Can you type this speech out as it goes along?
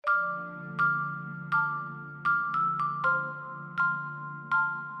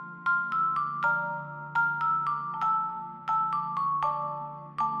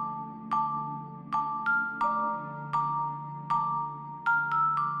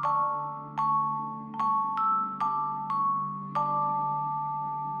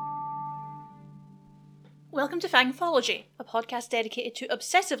Welcome to Fangthology, a podcast dedicated to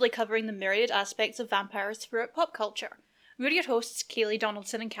obsessively covering the myriad aspects of vampires throughout pop culture. We're your hosts, Kaylee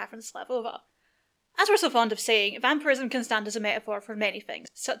Donaldson and Catherine Slavova. As we're so fond of saying, vampirism can stand as a metaphor for many things,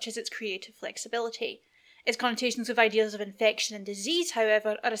 such as its creative flexibility. Its connotations with ideas of infection and disease,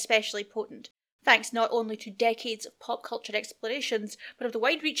 however, are especially potent, thanks not only to decades of pop culture explorations, but of the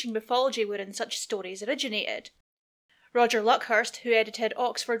wide-reaching mythology wherein such stories originated. Roger Luckhurst, who edited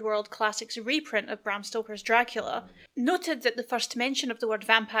Oxford World Classics' reprint of Bram Stoker's Dracula, noted that the first mention of the word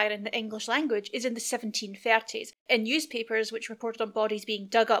vampire in the English language is in the 1730s, in newspapers which reported on bodies being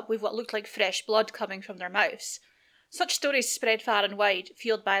dug up with what looked like fresh blood coming from their mouths. Such stories spread far and wide,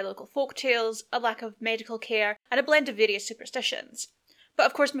 fueled by local folk tales, a lack of medical care, and a blend of various superstitions. But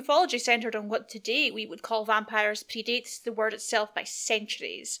of course mythology centred on what today we would call vampires predates the word itself by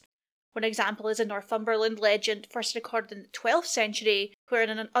centuries. One example is a Northumberland legend first recorded in the 12th century, wherein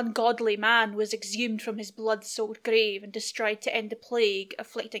an ungodly man was exhumed from his blood-soaked grave and destroyed to end the plague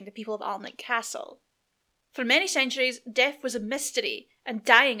afflicting the people of Alnwick Castle. For many centuries, death was a mystery, and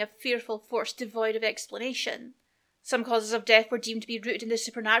dying a fearful force devoid of explanation. Some causes of death were deemed to be rooted in the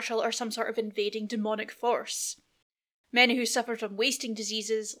supernatural or some sort of invading demonic force. Many who suffered from wasting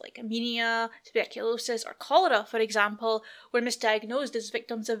diseases like anemia, tuberculosis, or cholera, for example, were misdiagnosed as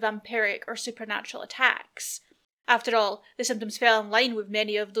victims of vampiric or supernatural attacks. After all, the symptoms fell in line with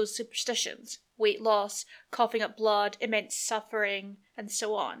many of those superstitions: weight loss, coughing up blood, immense suffering, and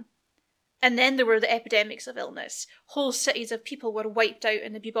so on. And then there were the epidemics of illness. Whole cities of people were wiped out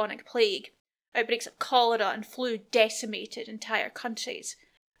in the bubonic plague. Outbreaks of cholera and flu decimated entire countries.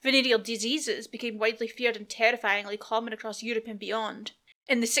 Venereal diseases became widely feared and terrifyingly common across Europe and beyond.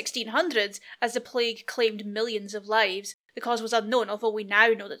 In the 1600s, as the plague claimed millions of lives, the cause was unknown, although we now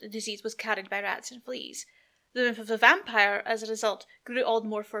know that the disease was carried by rats and fleas. The myth of the vampire, as a result, grew all the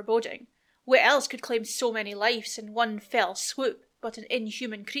more foreboding. What else could claim so many lives in one fell swoop but an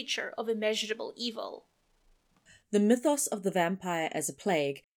inhuman creature of immeasurable evil? The mythos of the vampire as a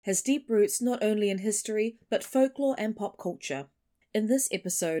plague has deep roots not only in history, but folklore and pop culture. In this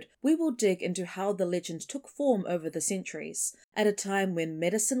episode, we will dig into how the legend took form over the centuries, at a time when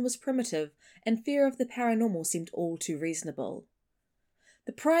medicine was primitive and fear of the paranormal seemed all too reasonable.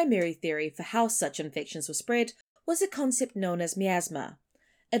 The primary theory for how such infections were spread was a concept known as miasma.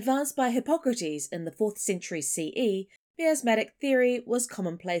 Advanced by Hippocrates in the 4th century CE, miasmatic theory was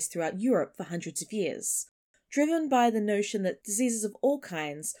commonplace throughout Europe for hundreds of years, driven by the notion that diseases of all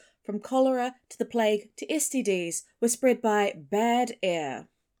kinds, from cholera to the plague to STDs, were spread by bad air.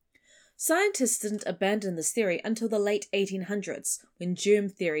 Scientists didn't abandon this theory until the late 1800s, when germ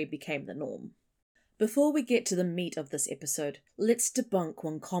theory became the norm. Before we get to the meat of this episode, let's debunk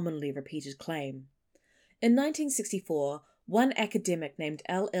one commonly repeated claim. In 1964, one academic named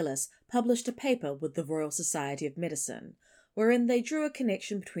L. Ellis published a paper with the Royal Society of Medicine, wherein they drew a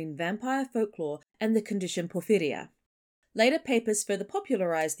connection between vampire folklore and the condition porphyria. Later papers further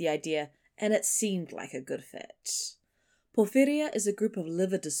popularized the idea, and it seemed like a good fit. Porphyria is a group of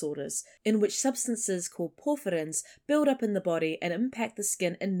liver disorders in which substances called porphyrins build up in the body and impact the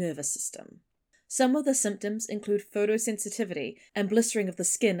skin and nervous system. Some of the symptoms include photosensitivity and blistering of the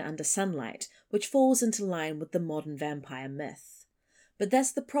skin under sunlight, which falls into line with the modern vampire myth. But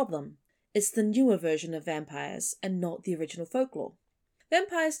that's the problem. It's the newer version of vampires and not the original folklore.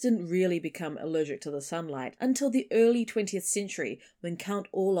 Vampires didn't really become allergic to the sunlight until the early 20th century, when Count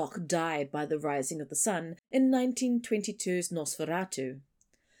Orlok died by the rising of the sun in 1922's Nosferatu.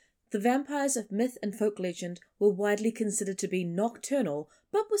 The vampires of myth and folk legend were widely considered to be nocturnal,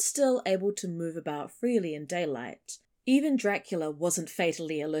 but were still able to move about freely in daylight. Even Dracula wasn't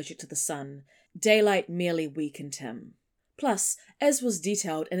fatally allergic to the sun. Daylight merely weakened him. Plus, as was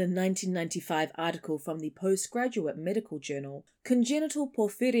detailed in a 1995 article from the Postgraduate Medical Journal, congenital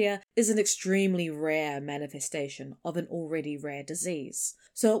porphyria is an extremely rare manifestation of an already rare disease,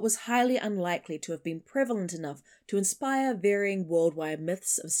 so it was highly unlikely to have been prevalent enough to inspire varying worldwide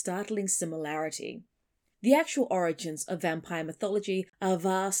myths of startling similarity. The actual origins of vampire mythology are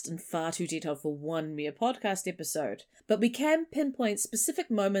vast and far too detailed for one mere podcast episode, but we can pinpoint specific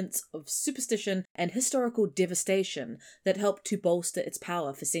moments of superstition and historical devastation that helped to bolster its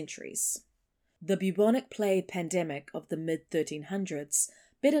power for centuries. The bubonic plague pandemic of the mid-1300s,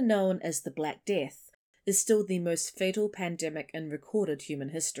 better known as the Black Death, is still the most fatal pandemic in recorded human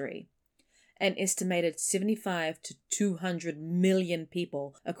history. An estimated 75 to 200 million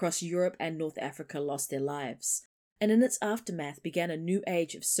people across Europe and North Africa lost their lives, and in its aftermath began a new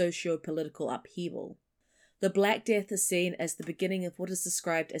age of socio-political upheaval. The Black Death is seen as the beginning of what is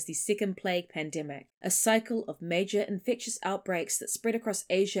described as the Second Plague Pandemic, a cycle of major infectious outbreaks that spread across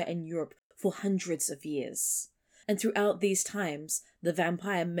Asia and Europe for hundreds of years. And throughout these times, the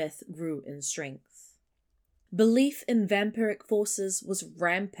vampire myth grew in strength. Belief in vampiric forces was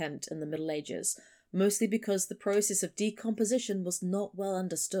rampant in the Middle Ages, mostly because the process of decomposition was not well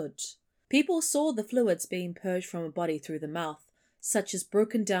understood. People saw the fluids being purged from a body through the mouth, such as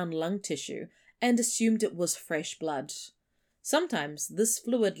broken down lung tissue, and assumed it was fresh blood. Sometimes this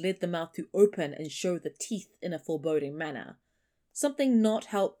fluid led the mouth to open and show the teeth in a foreboding manner, something not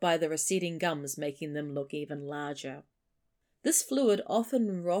helped by the receding gums making them look even larger. This fluid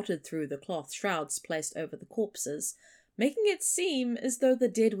often rotted through the cloth shrouds placed over the corpses, making it seem as though the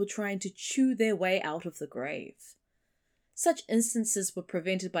dead were trying to chew their way out of the grave. Such instances were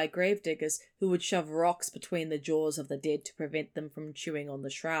prevented by gravediggers who would shove rocks between the jaws of the dead to prevent them from chewing on the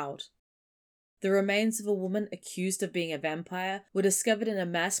shroud. The remains of a woman accused of being a vampire were discovered in a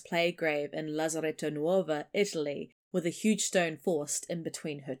mass plague grave in Lazaretto Nuovo, Italy, with a huge stone forced in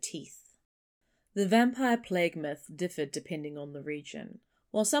between her teeth. The vampire plague myth differed depending on the region.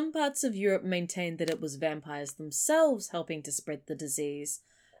 While some parts of Europe maintained that it was vampires themselves helping to spread the disease,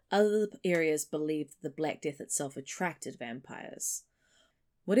 other areas believed the Black Death itself attracted vampires.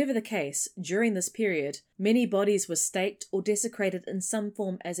 Whatever the case, during this period, many bodies were staked or desecrated in some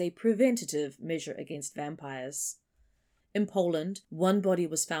form as a preventative measure against vampires. In Poland, one body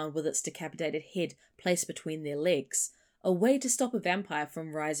was found with its decapitated head placed between their legs, a way to stop a vampire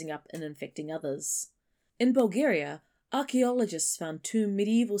from rising up and infecting others. In Bulgaria, archaeologists found two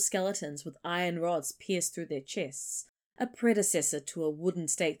medieval skeletons with iron rods pierced through their chests, a predecessor to a wooden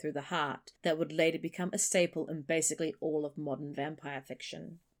stake through the heart that would later become a staple in basically all of modern vampire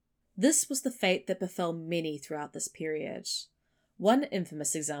fiction. This was the fate that befell many throughout this period. One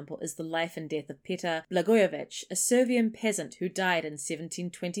infamous example is the life and death of Petar Blagojevich, a Serbian peasant who died in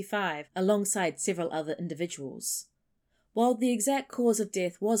 1725 alongside several other individuals. While the exact cause of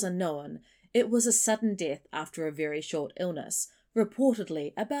death was unknown, it was a sudden death after a very short illness,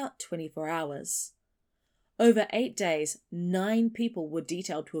 reportedly about 24 hours. Over 8 days, 9 people were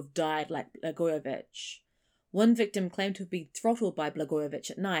detailed to have died like Blagojevich. One victim claimed to have been throttled by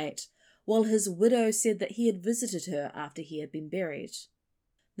Blagojevich at night, while his widow said that he had visited her after he had been buried.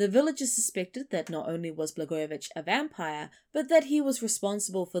 The villagers suspected that not only was Blagojevich a vampire, but that he was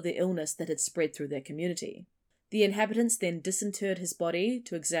responsible for the illness that had spread through their community. The inhabitants then disinterred his body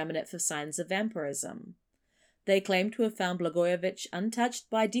to examine it for signs of vampirism. They claimed to have found Blagojevich untouched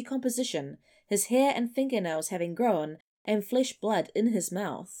by decomposition, his hair and fingernails having grown, and flesh blood in his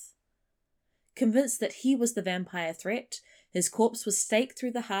mouth. Convinced that he was the vampire threat, his corpse was staked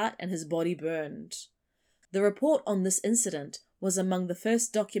through the heart and his body burned. The report on this incident was among the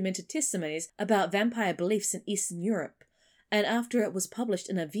first documented testimonies about vampire beliefs in Eastern Europe, and after it was published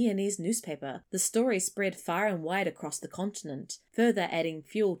in a Viennese newspaper, the story spread far and wide across the continent, further adding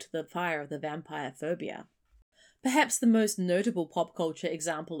fuel to the fire of the vampire phobia. Perhaps the most notable pop culture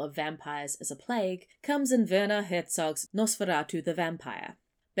example of vampires as a plague comes in Werner Herzog's Nosferatu the Vampire.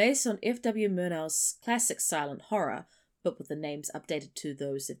 Based on F.W. Murnau's classic silent horror, but with the names updated to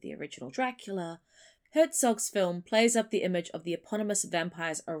those of the original Dracula, Herzog's film plays up the image of the eponymous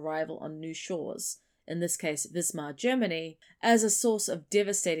vampire's arrival on new shores, in this case Wismar, Germany, as a source of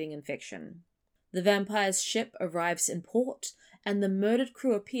devastating infection. The vampire's ship arrives in port, and the murdered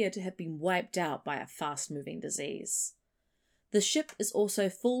crew appear to have been wiped out by a fast-moving disease. The ship is also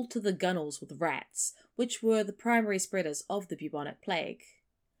full to the gunwales with rats, which were the primary spreaders of the bubonic plague.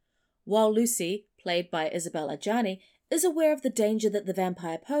 While Lucy, played by Isabelle Adjani, is aware of the danger that the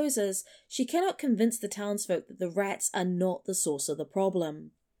vampire poses, she cannot convince the townsfolk that the rats are not the source of the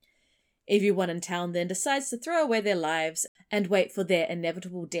problem. Everyone in town then decides to throw away their lives and wait for their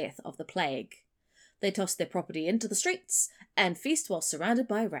inevitable death of the plague. They toss their property into the streets and feast while surrounded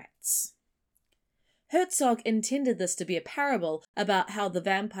by rats. Herzog intended this to be a parable about how the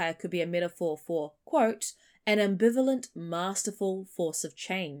vampire could be a metaphor for, quote, an ambivalent, masterful force of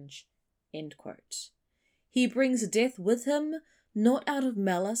change, end quote. He brings death with him, not out of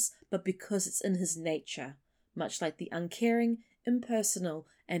malice, but because it's in his nature, much like the uncaring, impersonal,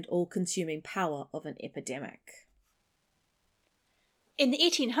 and all-consuming power of an epidemic. In the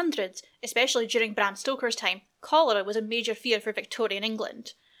 1800s, especially during Bram Stoker's time, cholera was a major fear for Victorian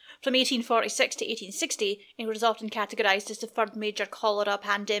England. From 1846 to 1860, it was often categorised as the third major cholera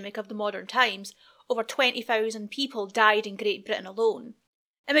pandemic of the modern times, over 20,000 people died in Great Britain alone.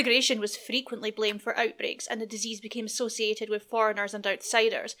 Immigration was frequently blamed for outbreaks, and the disease became associated with foreigners and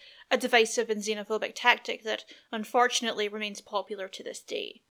outsiders, a divisive and xenophobic tactic that, unfortunately, remains popular to this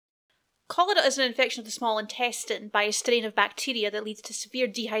day. Cholera is an infection of the small intestine by a strain of bacteria that leads to severe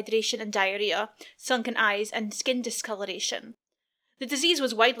dehydration and diarrhea, sunken eyes, and skin discoloration. The disease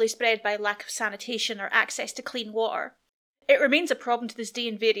was widely spread by lack of sanitation or access to clean water. It remains a problem to this day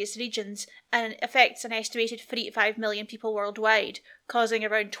in various regions and affects an estimated 3 to 5 million people worldwide, causing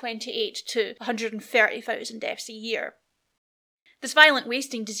around 28 to 130,000 deaths a year. This violent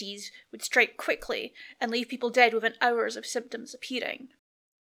wasting disease would strike quickly and leave people dead within hours of symptoms appearing.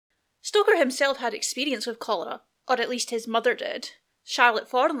 Stoker himself had experience with cholera, or at least his mother did. Charlotte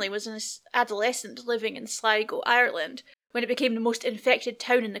Thornley was an adolescent living in Sligo, Ireland, when it became the most infected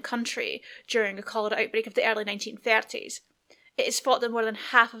town in the country during a cholera outbreak of the early 1930s. It is thought that more than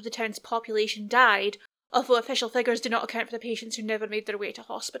half of the town's population died, although official figures do not account for the patients who never made their way to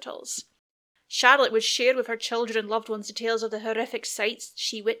hospitals. Charlotte would share with her children and loved ones details of the horrific sights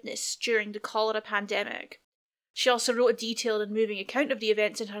she witnessed during the cholera pandemic. She also wrote a detailed and moving account of the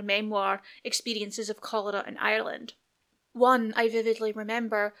events in her memoir, Experiences of Cholera in Ireland. One I vividly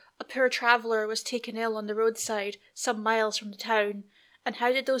remember: a poor traveller was taken ill on the roadside, some miles from the town, and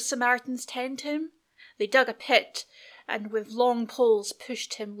how did those Samaritans tend him? They dug a pit, and with long poles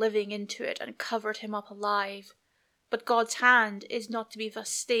pushed him living into it and covered him up alive. But God's hand is not to be thus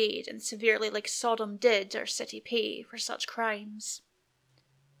stayed, and severely like Sodom did our city pay for such crimes.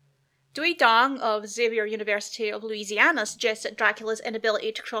 Dewey Dong of Xavier University of Louisiana suggests that Dracula's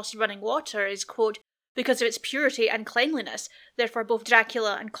inability to cross running water is, quote, because of its purity and cleanliness, therefore both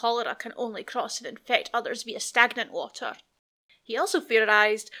Dracula and cholera can only cross and infect others via stagnant water. He also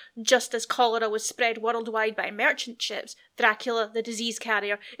theorized, just as cholera was spread worldwide by merchant ships, Dracula, the disease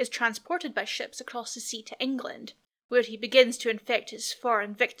carrier, is transported by ships across the sea to England, where he begins to infect his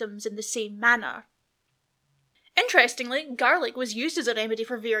foreign victims in the same manner. Interestingly, garlic was used as a remedy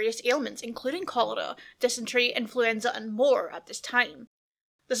for various ailments, including cholera, dysentery, influenza, and more at this time.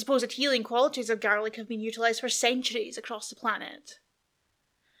 The supposed healing qualities of garlic have been utilised for centuries across the planet.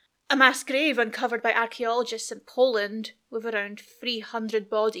 A mass grave uncovered by archaeologists in Poland, with around 300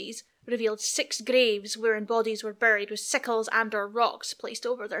 bodies, revealed 6 graves wherein bodies were buried with sickles and/or rocks placed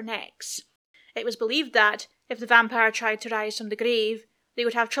over their necks. It was believed that, if the vampire tried to rise from the grave, they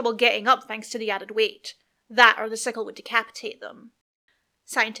would have trouble getting up thanks to the added weight. That or the sickle would decapitate them.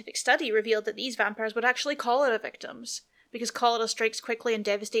 Scientific study revealed that these vampires were actually cholera victims. Because cholera strikes quickly and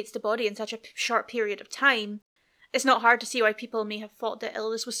devastates the body in such a short period of time, it's not hard to see why people may have thought that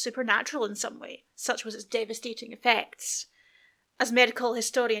illness was supernatural in some way, such was its devastating effects. As medical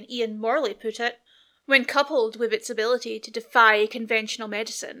historian Ian Morley put it, when coupled with its ability to defy conventional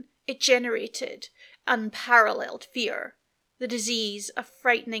medicine, it generated unparalleled fear. The disease, a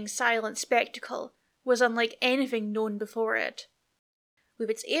frightening silent spectacle, was unlike anything known before it. With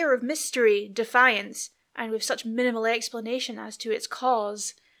its air of mystery, defiance, and with such minimal explanation as to its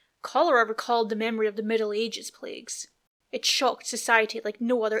cause, cholera recalled the memory of the Middle Ages plagues. It shocked society like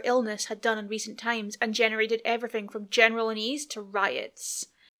no other illness had done in recent times and generated everything from general unease to riots.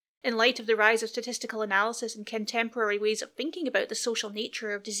 In light of the rise of statistical analysis and contemporary ways of thinking about the social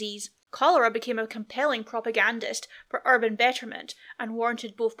nature of disease, cholera became a compelling propagandist for urban betterment and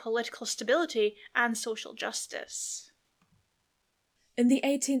warranted both political stability and social justice. In the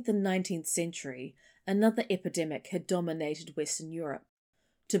 18th and 19th century, another epidemic had dominated Western Europe: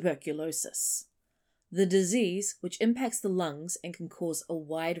 tuberculosis. The disease, which impacts the lungs and can cause a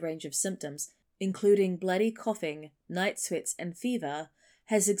wide range of symptoms, including bloody coughing, night sweats, and fever,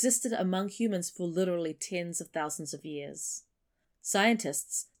 has existed among humans for literally tens of thousands of years.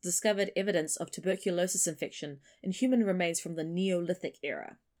 Scientists discovered evidence of tuberculosis infection in human remains from the Neolithic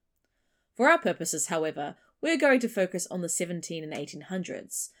era. For our purposes, however, we're going to focus on the 17 and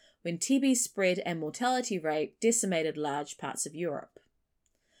 1800s, when TB spread and mortality rate decimated large parts of Europe.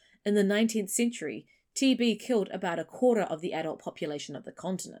 In the 19th century, TB killed about a quarter of the adult population of the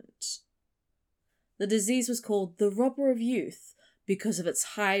continent. The disease was called the robber of youth because of its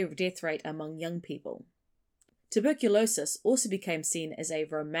high death rate among young people. Tuberculosis also became seen as a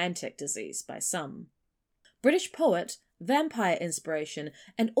romantic disease by some. British poet, vampire inspiration,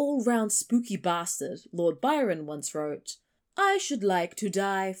 and all-round spooky bastard Lord Byron once wrote, "I should like to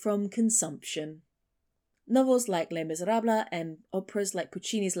die from consumption." Novels like Les Miserables and operas like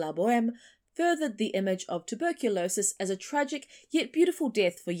Puccini's La Bohème furthered the image of tuberculosis as a tragic yet beautiful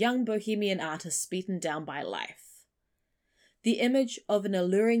death for young bohemian artists beaten down by life. The image of an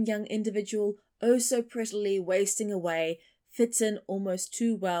alluring young individual oh so prettily wasting away fits in almost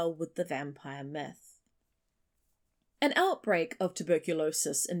too well with the vampire myth. An outbreak of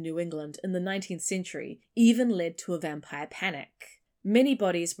tuberculosis in New England in the 19th century even led to a vampire panic. Many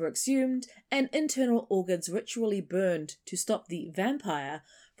bodies were exhumed and internal organs ritually burned to stop the vampire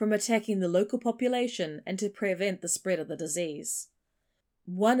from attacking the local population and to prevent the spread of the disease.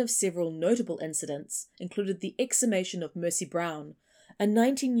 One of several notable incidents included the exhumation of Mercy Brown, a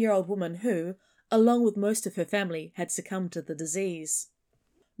 19-year-old woman who, along with most of her family, had succumbed to the disease.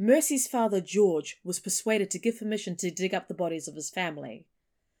 Mercy's father, George, was persuaded to give permission to dig up the bodies of his family.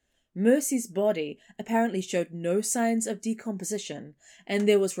 Mercy's body apparently showed no signs of decomposition, and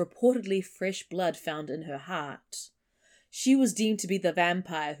there was reportedly fresh blood found in her heart. She was deemed to be the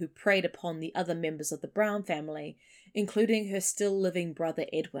vampire who preyed upon the other members of the Brown family, including her still-living brother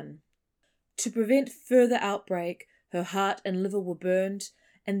Edwin. To prevent further outbreak, her heart and liver were burned,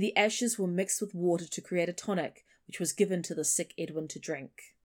 and the ashes were mixed with water to create a tonic, which was given to the sick Edwin to drink.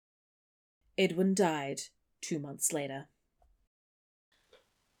 Edwin died 2 months later.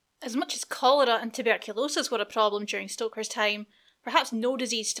 As much as cholera and tuberculosis were a problem during Stoker's time, perhaps no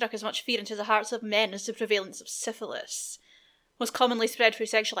disease struck as much fear into the hearts of men as the prevalence of syphilis. Most commonly spread through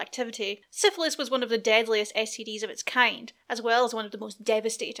sexual activity, syphilis was one of the deadliest STDs of its kind, as well as one of the most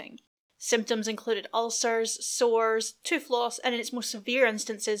devastating. Symptoms included ulcers, sores, tooth loss, and in its most severe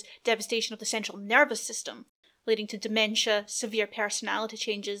instances, devastation of the central nervous system, leading to dementia, severe personality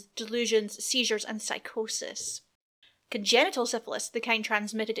changes, delusions, seizures, and psychosis. Congenital syphilis, the kind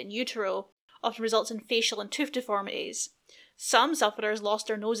transmitted in utero, often results in facial and tooth deformities. Some sufferers lost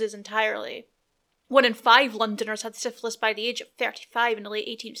their noses entirely. 1 in 5 Londoners had syphilis by the age of 35 in the late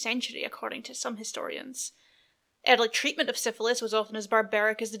 18th century, according to some historians. Early treatment of syphilis was often as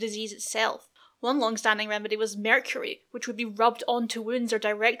barbaric as the disease itself. One long-standing remedy was mercury, which would be rubbed onto wounds or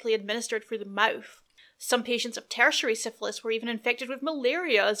directly administered through the mouth. Some patients of tertiary syphilis were even infected with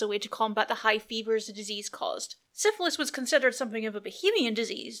malaria as a way to combat the high fevers the disease caused. Syphilis was considered something of a bohemian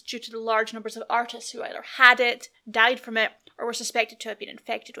disease due to the large numbers of artists who either had it, died from it, or were suspected to have been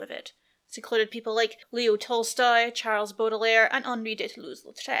infected with it. This included people like Leo Tolstoy, Charles Baudelaire, and Henri de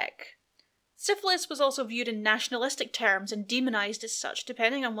Toulouse-Lautrec. Syphilis was also viewed in nationalistic terms and demonized as such,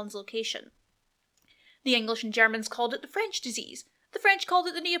 depending on one's location. The English and Germans called it the French disease. The French called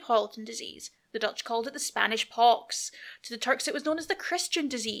it the Neapolitan disease. The Dutch called it the Spanish pox. To the Turks it was known as the Christian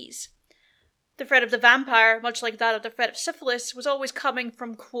disease. The threat of the vampire, much like that of the threat of syphilis, was always coming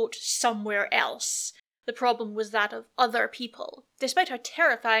from, quote, somewhere else. The problem was that of other people, despite how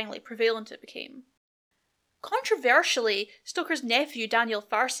terrifyingly prevalent it became. Controversially, Stoker's nephew Daniel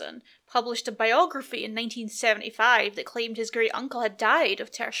Farson published a biography in 1975 that claimed his great-uncle had died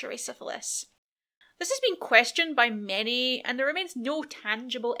of tertiary syphilis. This has been questioned by many, and there remains no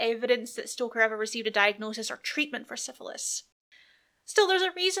tangible evidence that Stoker ever received a diagnosis or treatment for syphilis. Still, there's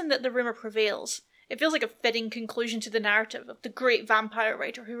a reason that the rumour prevails. It feels like a fitting conclusion to the narrative of the great vampire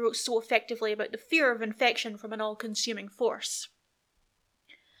writer who wrote so effectively about the fear of infection from an all-consuming force.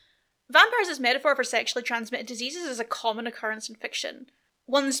 Vampires as metaphor for sexually transmitted diseases is a common occurrence in fiction.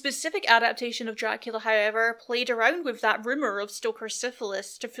 One specific adaptation of Dracula, however, played around with that rumour of Stoker's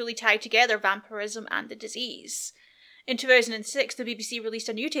syphilis to fully tie together vampirism and the disease. In 2006, the BBC released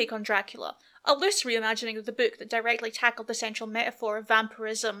a new take on Dracula, a loose reimagining of the book that directly tackled the central metaphor of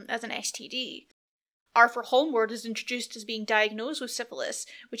vampirism as an STD. Arthur Holmwood is introduced as being diagnosed with syphilis,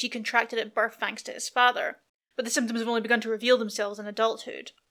 which he contracted at birth thanks to his father, but the symptoms have only begun to reveal themselves in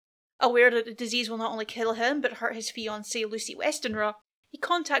adulthood. Aware that the disease will not only kill him, but hurt his fiancée Lucy Westenra, he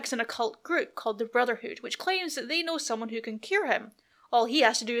contacts an occult group called the Brotherhood, which claims that they know someone who can cure him. All he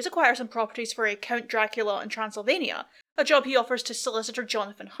has to do is acquire some properties for a Count Dracula in Transylvania, a job he offers to solicitor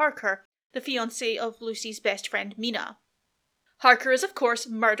Jonathan Harker, the fiancé of Lucy's best friend Mina. Harker is of course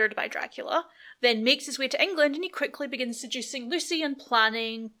murdered by Dracula, then makes his way to England and he quickly begins seducing Lucy and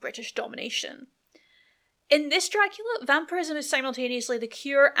planning British domination. In this Dracula, vampirism is simultaneously the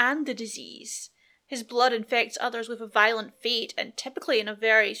cure and the disease. His blood infects others with a violent fate, and typically in a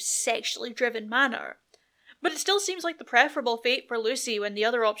very sexually driven manner. But it still seems like the preferable fate for Lucy when the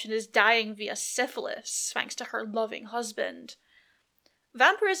other option is dying via syphilis, thanks to her loving husband.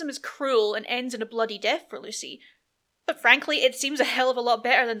 Vampirism is cruel and ends in a bloody death for Lucy, but frankly it seems a hell of a lot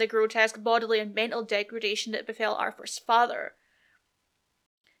better than the grotesque bodily and mental degradation that befell Arthur's father.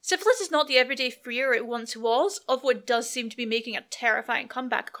 Syphilis is not the everyday fear it once was, although it does seem to be making a terrifying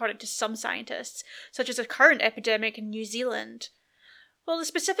comeback according to some scientists, such as a current epidemic in New Zealand. While the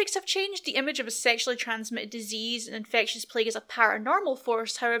specifics have changed, the image of a sexually transmitted disease and infectious plague as a paranormal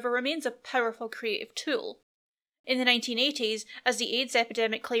force, however, remains a powerful creative tool. In the 1980s, as the AIDS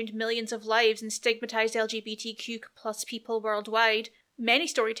epidemic claimed millions of lives and stigmatised LGBTQ plus people worldwide, many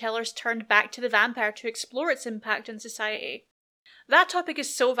storytellers turned back to the vampire to explore its impact on society. That topic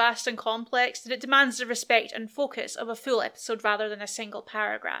is so vast and complex that it demands the respect and focus of a full episode rather than a single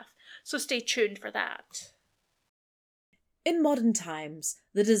paragraph, so stay tuned for that. In modern times,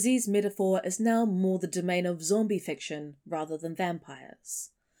 the disease metaphor is now more the domain of zombie fiction rather than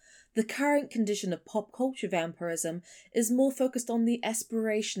vampires. The current condition of pop culture vampirism is more focused on the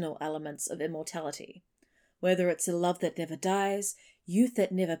aspirational elements of immortality. Whether it's a love that never dies, youth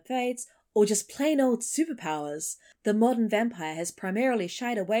that never fades, or just plain old superpowers, the modern vampire has primarily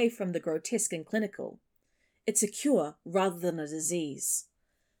shied away from the grotesque and clinical. It's a cure rather than a disease.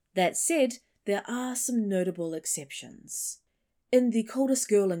 That said, there are some notable exceptions. In The Coldest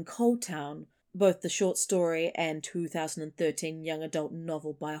Girl in Cold Town, both the short story and 2013 young adult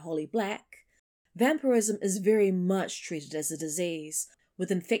novel by Holly Black, vampirism is very much treated as a disease,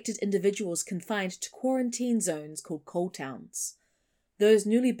 with infected individuals confined to quarantine zones called cold towns. Those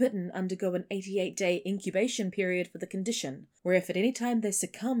newly bitten undergo an 88-day incubation period for the condition, where if at any time they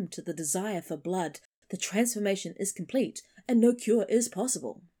succumb to the desire for blood, the transformation is complete and no cure is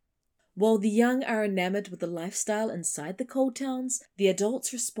possible. While the young are enamored with the lifestyle inside the cold towns, the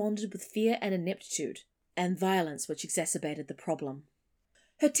adults responded with fear and ineptitude, and violence which exacerbated the problem.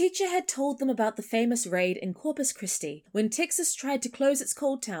 Her teacher had told them about the famous raid in Corpus Christi, when Texas tried to close its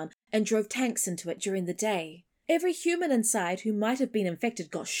cold town and drove tanks into it during the day. Every human inside who might have been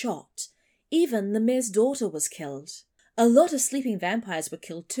infected got shot. Even the mayor's daughter was killed. A lot of sleeping vampires were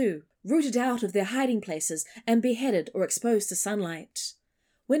killed too, rooted out of their hiding places and beheaded or exposed to sunlight.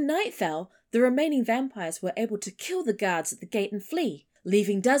 When night fell, the remaining vampires were able to kill the guards at the gate and flee,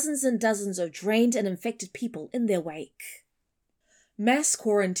 leaving dozens and dozens of drained and infected people in their wake. Mass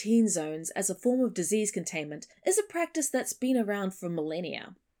quarantine zones as a form of disease containment is a practice that's been around for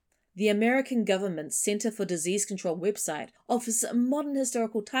millennia. The American government's Center for Disease Control website offers a modern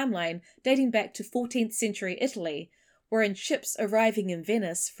historical timeline dating back to 14th century Italy, wherein ships arriving in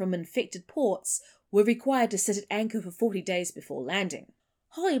Venice from infected ports were required to sit at anchor for 40 days before landing.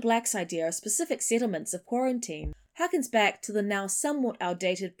 Holly Black's idea of specific settlements of quarantine harkens back to the now somewhat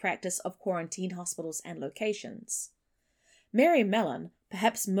outdated practice of quarantine hospitals and locations. Mary Mellon,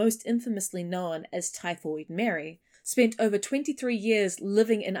 perhaps most infamously known as Typhoid Mary, spent over 23 years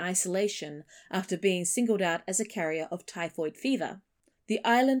living in isolation after being singled out as a carrier of typhoid fever. The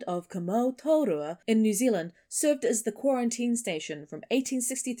island of Komautorua in New Zealand served as the quarantine station from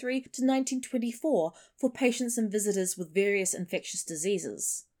 1863 to 1924 for patients and visitors with various infectious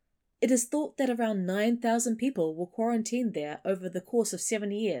diseases. It is thought that around 9,000 people were quarantined there over the course of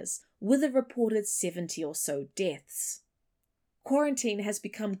 7 years, with a reported 70 or so deaths. Quarantine has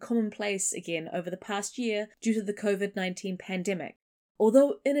become commonplace again over the past year due to the COVID-19 pandemic,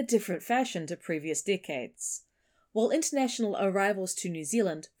 although in a different fashion to previous decades. While international arrivals to New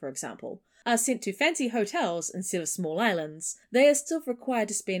Zealand, for example, are sent to fancy hotels instead of small islands, they are still required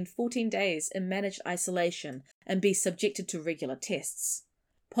to spend 14 days in managed isolation and be subjected to regular tests.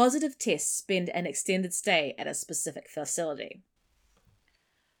 Positive tests spend an extended stay at a specific facility.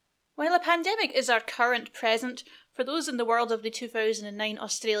 While a pandemic is our current present, for those in the world of the 2009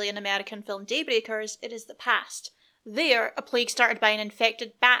 Australian-American film Daybreakers, it is the past. There, a plague started by an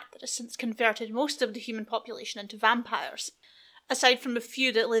infected bat that has since converted most of the human population into vampires. Aside from a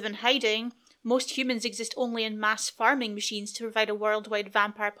few that live in hiding, most humans exist only in mass farming machines to provide a worldwide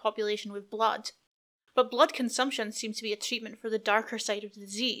vampire population with blood. But blood consumption seems to be a treatment for the darker side of the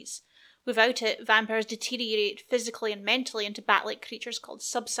disease. Without it, vampires deteriorate physically and mentally into bat-like creatures called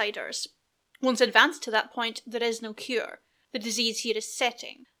subsiders. Once advanced to that point, there is no cure. The disease here is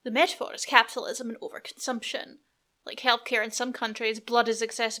setting. The metaphor is capitalism and overconsumption. Like healthcare in some countries, blood is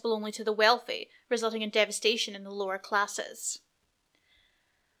accessible only to the wealthy, resulting in devastation in the lower classes.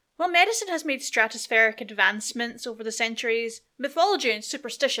 While medicine has made stratospheric advancements over the centuries, mythology and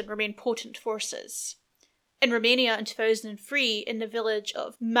superstition remain potent forces. In Romania in 2003, in the village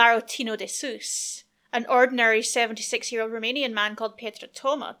of Marotino de Sus, an ordinary 76-year-old Romanian man called Petre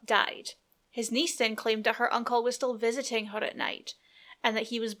Toma died. His niece then claimed that her uncle was still visiting her at night, and that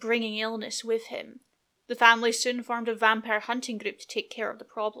he was bringing illness with him. The family soon formed a vampire hunting group to take care of the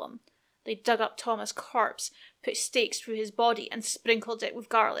problem. They dug up Toma's corpse, put stakes through his body and sprinkled it with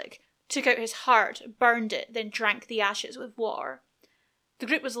garlic, took out his heart, burned it, then drank the ashes with water. The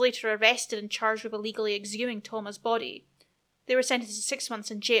group was later arrested and charged with illegally exhuming Toma's body. They were sentenced to 6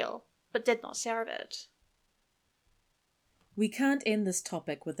 months in jail, but did not serve it. We can't end this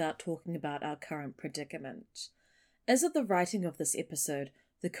topic without talking about our current predicament. As of the writing of this episode,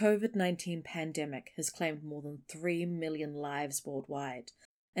 The COVID-19 pandemic has claimed more than 3 million lives worldwide,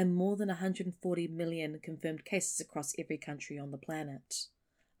 and more than 140 million confirmed cases across every country on the planet.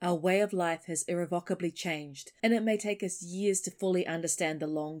 Our way of life has irrevocably changed, and it may take us years to fully understand the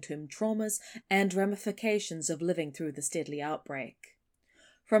long-term traumas and ramifications of living through this deadly outbreak.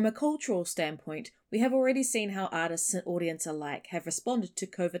 From a cultural standpoint, we have already seen how artists and audience alike have responded to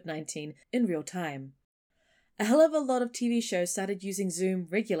COVID-19 in real time. A hell of a lot of TV shows started using Zoom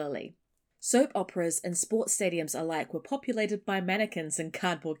regularly. Soap operas and sports stadiums alike were populated by mannequins and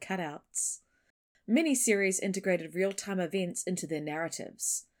cardboard cutouts. Many series integrated real-time events into their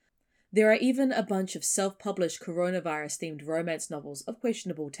narratives. There are even a bunch of self-published coronavirus-themed romance novels of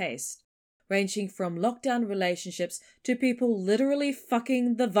questionable taste, ranging from lockdown relationships to people literally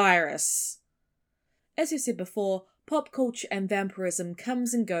fucking the virus. As you said before, pop culture and vampirism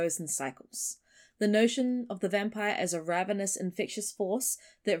comes and goes in cycles. The notion of the vampire as a ravenous, infectious force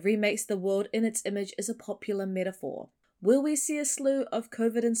that remakes the world in its image is a popular metaphor. Will we see a slew of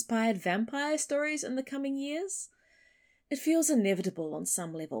COVID-inspired vampire stories in the coming years? It feels inevitable on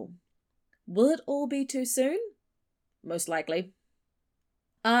some level. Will it all be too soon? Most likely.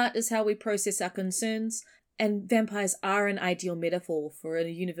 Art is how we process our concerns, and vampires are an ideal metaphor for a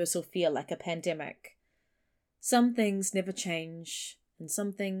universal fear like a pandemic. Some things never change, and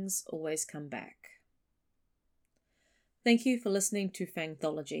some things always come back. Thank you for listening to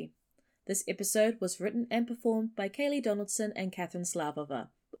Fangthology. This episode was written and performed by Kaylee Donaldson and Catherine Slavova,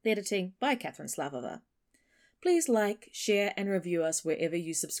 with editing by Catherine Slavova. Please like, share, and review us wherever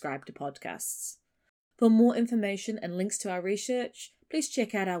you subscribe to podcasts. For more information and links to our research, please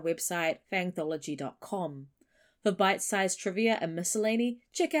check out our website, fangthology.com. For bite-sized trivia and miscellany,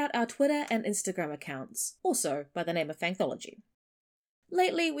 check out our Twitter and Instagram accounts, also by the name of Fangthology.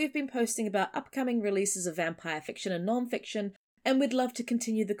 Lately, we've been posting about upcoming releases of vampire fiction and non-fiction, and we'd love to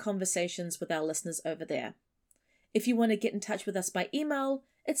continue the conversations with our listeners over there. If you want to get in touch with us by email,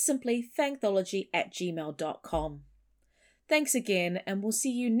 it's simply fangthology@gmail.com. Thanks again, and we'll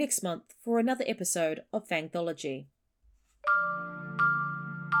see you next month for another episode of Fangthology.